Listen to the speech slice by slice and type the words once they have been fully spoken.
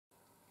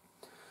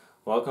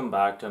Welcome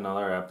back to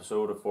another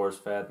episode of Force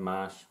Fed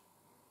MASH.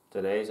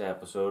 Today's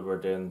episode we're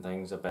doing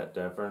things a bit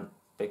different.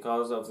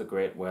 Because of the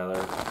great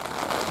weather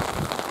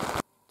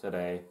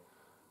today,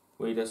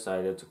 we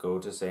decided to go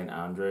to St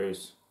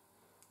Andrews.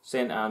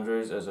 St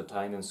Andrews is a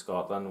town in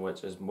Scotland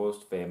which is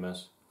most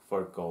famous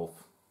for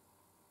golf.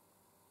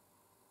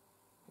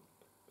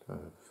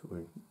 I'm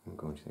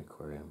going to the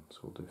aquarium, so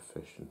we'll do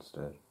fish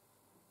instead.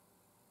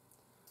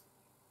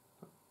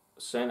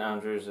 St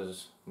Andrews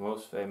is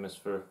most famous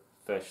for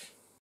fish.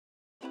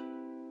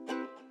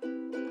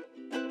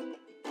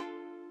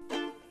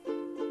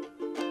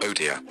 Oh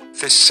dear,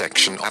 this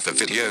section of the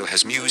video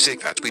has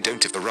music that we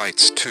don't have the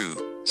rights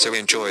to, so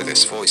enjoy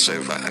this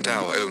voiceover and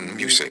our own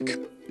music.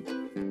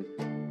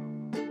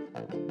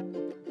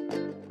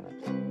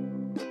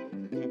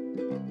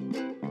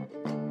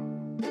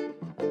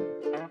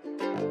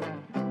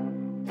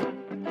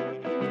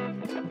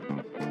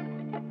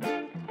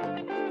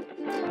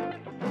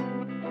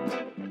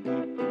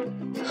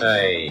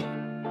 Hey.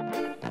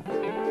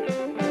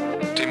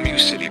 Dim you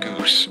silly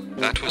goose,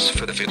 that was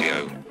for the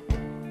video.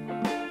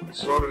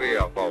 Sorry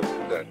about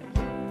that.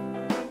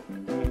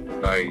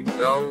 I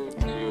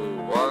thought you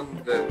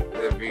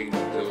wanted me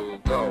to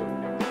go.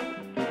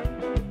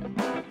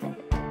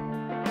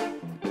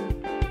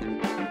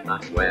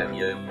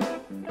 Aquarium.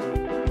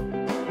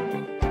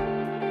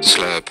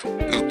 Slurp,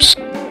 oops.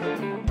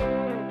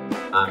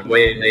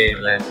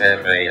 Aquarium, let's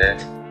celebrate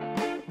it.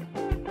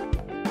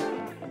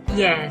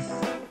 Yes.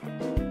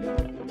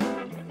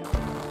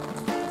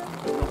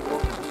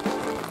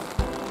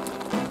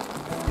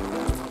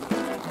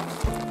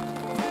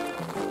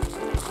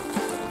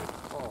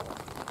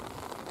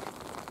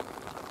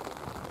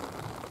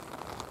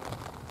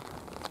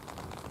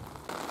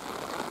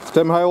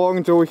 Tim, how long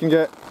until we can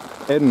get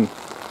in?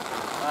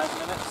 5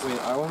 minutes. Wait,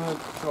 I want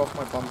to show off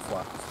my bum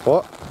flap.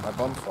 What? My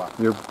bum flap.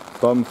 Your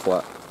bum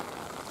flap.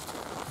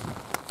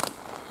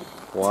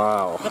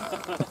 Wow.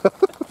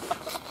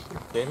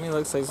 Jamie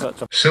looks like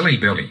such a Silly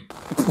Billy.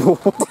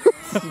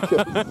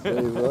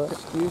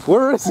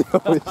 Where is he?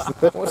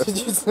 What did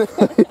you say?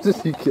 How did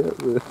he get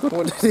there?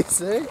 What did he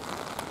say?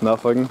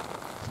 Nothing.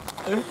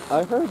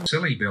 I heard.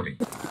 Silly Billy.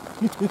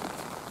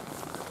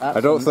 I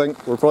don't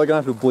think. We're probably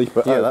going to have to bleep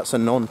it Yeah, out. that's a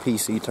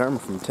non-PC term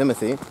from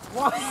Timothy.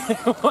 What?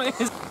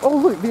 What is... Oh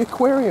look, the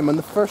aquarium, and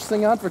the first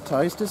thing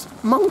advertised is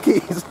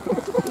monkeys.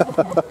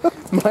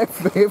 My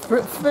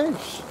favourite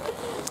fish.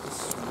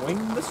 Swing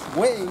this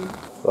way.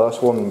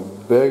 That's one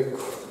big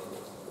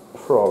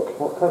frog.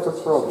 What kind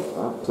of frog is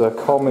that? It's a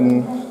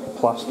common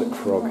plastic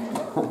frog.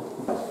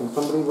 Can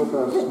somebody with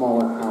a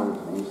smaller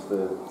hand use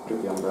the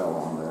put the umbrella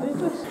on there?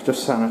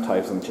 Just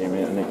sanitize them,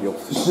 Jamie, and you'll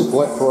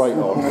slip right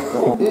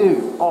off.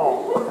 Ew! Oh!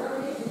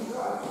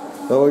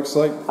 That looks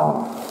like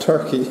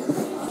turkey.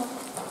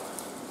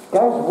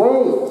 Guys,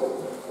 wait!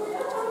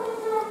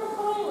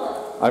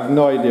 I've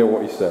no idea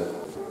what he said.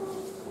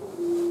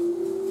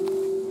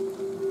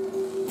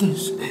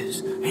 This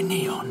is a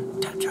neon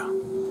tetra.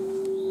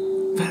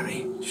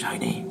 Very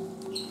shiny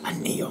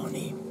and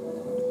neon-y.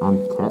 And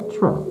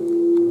Tetra?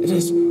 It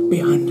is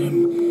behind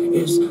him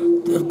is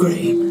the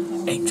grey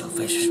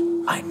angelfish.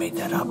 I made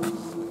that up.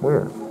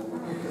 Where?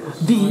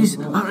 These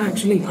are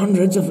actually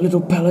hundreds of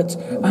little pellets,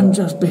 and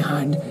just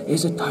behind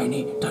is a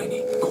tiny,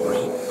 tiny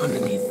cory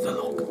underneath the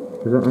log.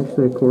 Is that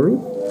actually a Cory?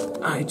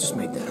 I just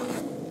made that up.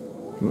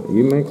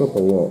 You make up a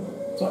lot.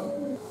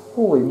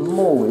 Holy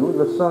moly, look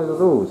at the size of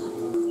those.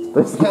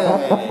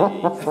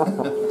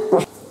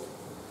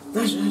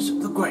 This is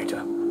the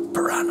greater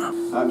piranha.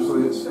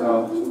 Actually, it's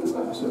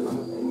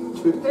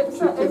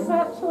It's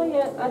actually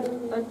a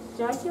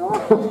jaguar.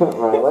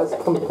 Right, let's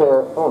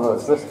compare. Oh no,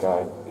 it's this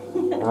guy.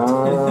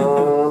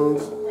 And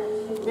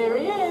There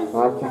he is.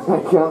 I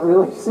can't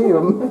really see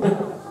him.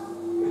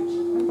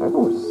 I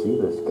don't see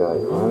this guy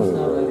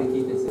anywhere.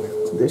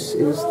 This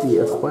is the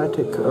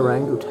aquatic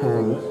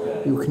orangutan.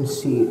 You can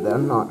see they're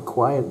not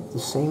quite the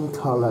same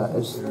color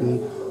as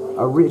the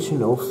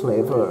original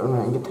flavor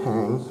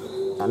orangutan,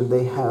 and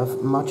they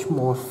have much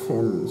more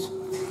fins.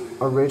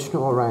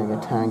 Original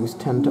orangutans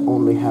tend to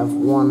only have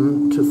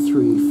 1 to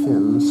 3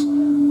 fins.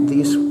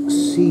 These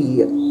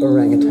sea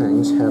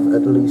orangutans have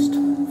at least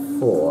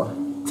 4.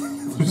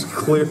 There's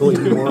clearly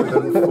more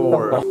than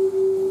 4.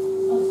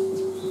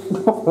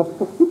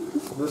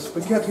 The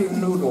spaghetti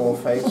noodle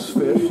face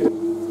fish.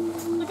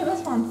 Look at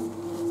this one.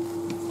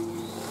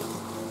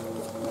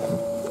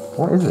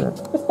 What is it?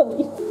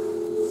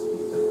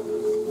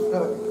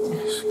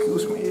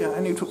 Excuse me, I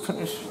need to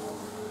finish.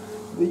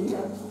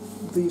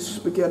 The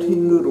spaghetti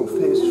noodle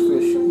face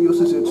fish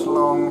uses its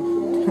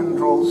long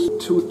tendrils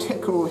to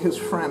tickle his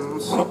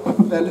friends.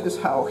 That is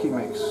how he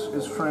makes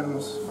his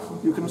friends.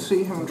 You can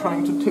see him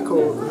trying to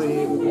tickle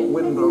the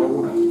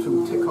window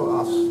to tickle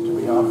us to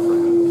be our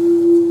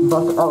friend.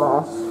 But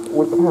alas,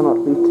 we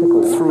cannot be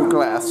tickled. Through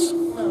glass.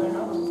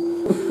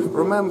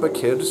 Remember,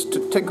 kids, to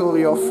tickle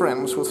your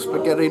friends with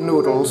spaghetti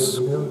noodles.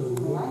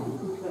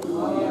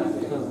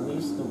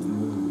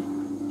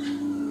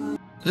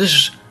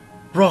 This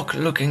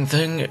rock-looking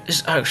thing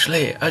is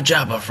actually a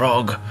jabber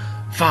frog,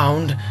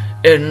 found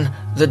in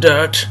the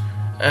dirt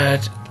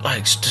it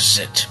likes to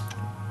sit.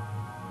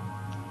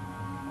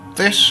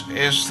 This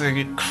is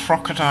the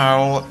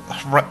crocodile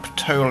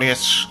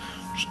reptilius.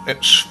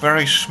 It's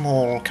very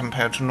small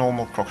compared to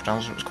normal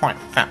crocodiles. It's quite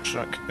fat,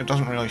 so it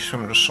doesn't really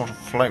swim, it just sort of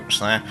floats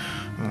there.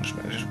 And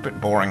it's a bit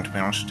boring, to be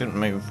honest. It didn't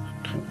move.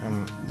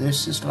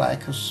 This is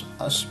like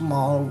a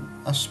small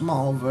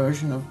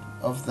version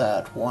of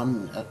that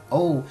one.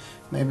 Oh,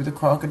 maybe the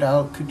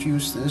crocodile could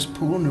use this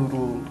pool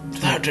noodle.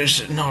 That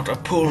is not a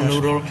pool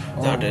noodle.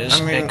 That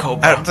is a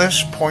cobra. At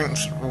this point,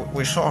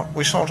 we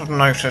sort of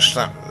noticed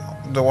that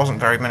there wasn't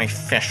very many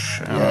fish.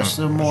 Yes,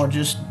 they're more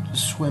just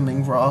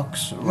swimming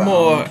rocks around.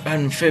 More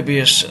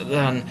amphibious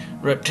than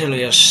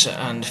reptilious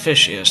and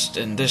fishiest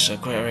in this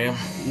aquarium.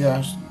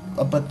 Yes,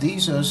 but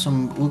these are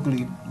some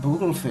oogly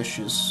boogle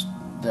fishes.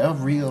 They're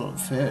real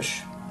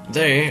fish.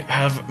 They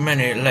have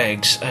many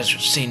legs, as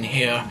seen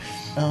here.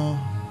 No,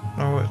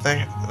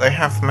 they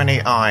have many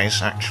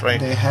eyes, actually.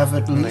 They have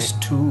at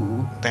least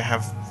 2. They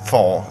have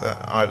 4.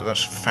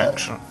 That's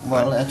fact.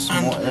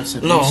 That's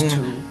at long least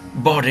 2.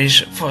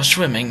 bodies for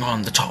swimming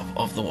on the top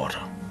of the water.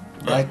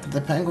 Like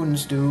the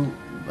penguins do.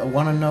 I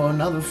want to know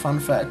another fun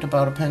fact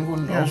about a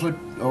penguin. Yes.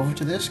 Over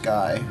to this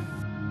guy.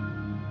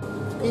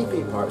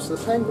 Pee-pee part's the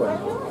penguin.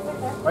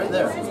 Right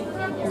there.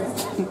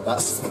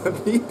 That's the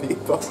pee-pee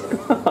part.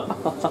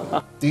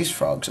 These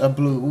frogs are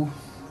blue.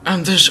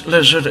 And this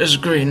lizard is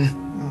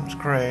green. It's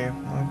grey.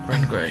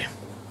 And grey.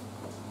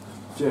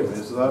 Jim,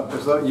 is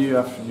that you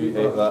after you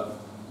ate that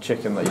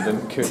chicken that you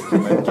didn't cook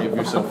and then gave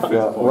yourself food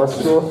poisoning?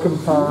 Let's do a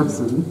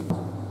comparison.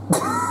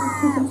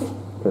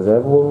 Because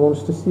everyone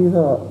wants to see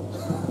that.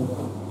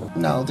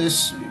 Now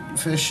this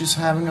fish is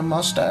having a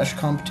mustache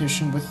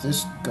competition with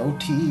this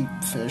goatee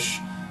fish.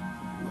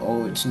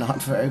 Oh, it's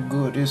not very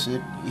good, is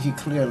it? He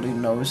clearly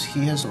knows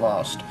he has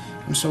lost,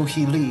 and so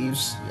he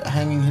leaves,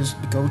 hanging his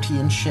goatee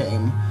in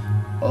shame.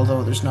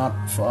 Although there's not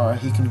far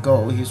he can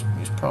go, he's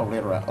probably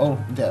around. Oh,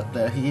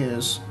 there he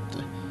is,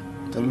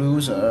 the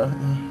loser.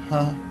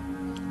 Huh?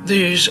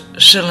 These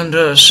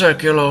cylinder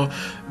circular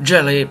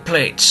jelly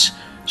plates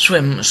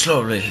swim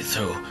slowly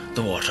through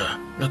the water,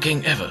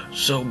 looking ever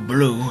so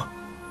blue.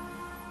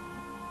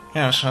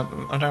 Yes, I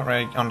don't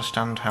really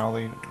understand how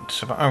they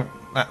survive. Oh,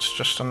 that's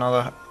just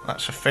another.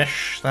 That's a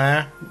fish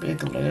there.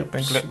 Big lips.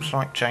 Big lips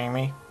like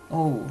Jamie.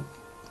 Oh.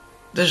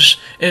 This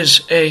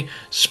is a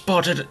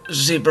spotted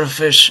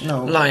zebrafish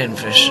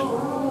lionfish.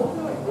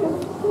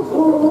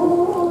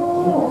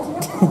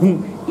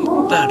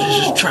 That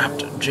is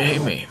trapped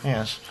Jamie.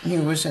 Yes. He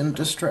was in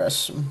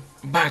distress.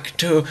 Back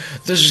to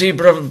the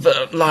zebra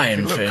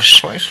lionfish. If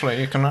you look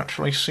closely, you can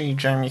actually see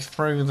Jamie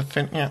through the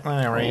fin. Yeah,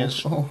 there he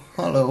is. Oh,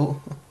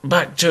 hello.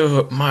 Back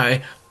to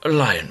my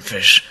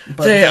lionfish.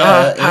 But they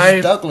are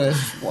is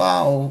Douglas.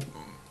 Wow.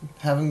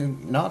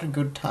 Having not a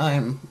good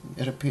time,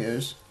 it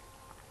appears.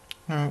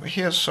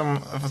 Here's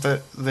some of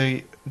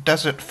the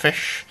desert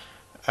fish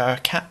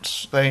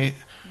cats. They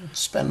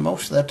spend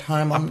most of their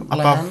time on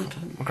above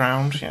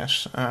ground.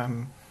 Yes.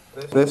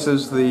 This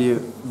is the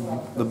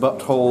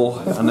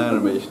butthole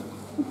anemone.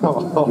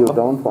 You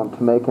don't want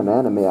to make an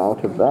enemy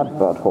out of that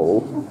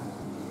butthole.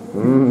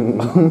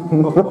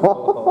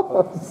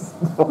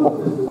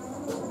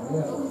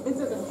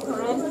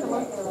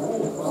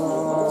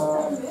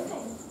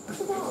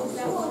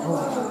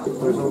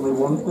 There's only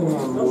one thing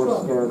I'm more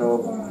scared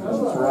of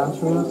than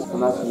tarantulas,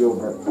 and that's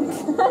yogurt.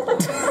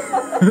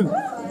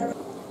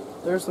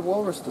 There's the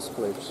walrus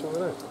display just over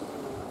there.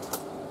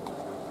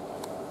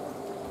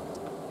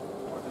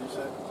 What did you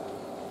say?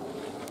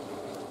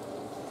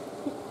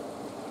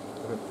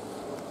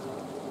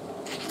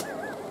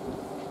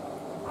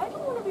 I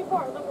don't want to be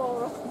part of the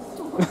walrus.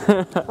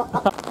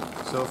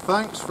 So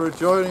thanks for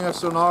joining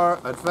us on our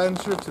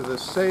adventure to the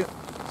St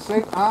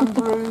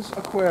Andrews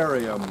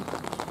Aquarium.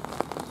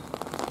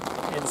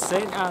 In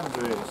St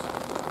Andrews.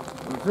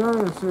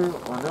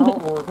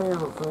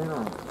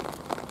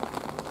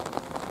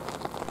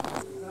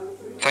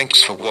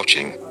 Thanks for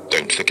watching.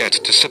 Don't forget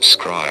to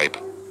subscribe.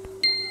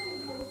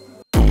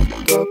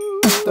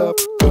 Up,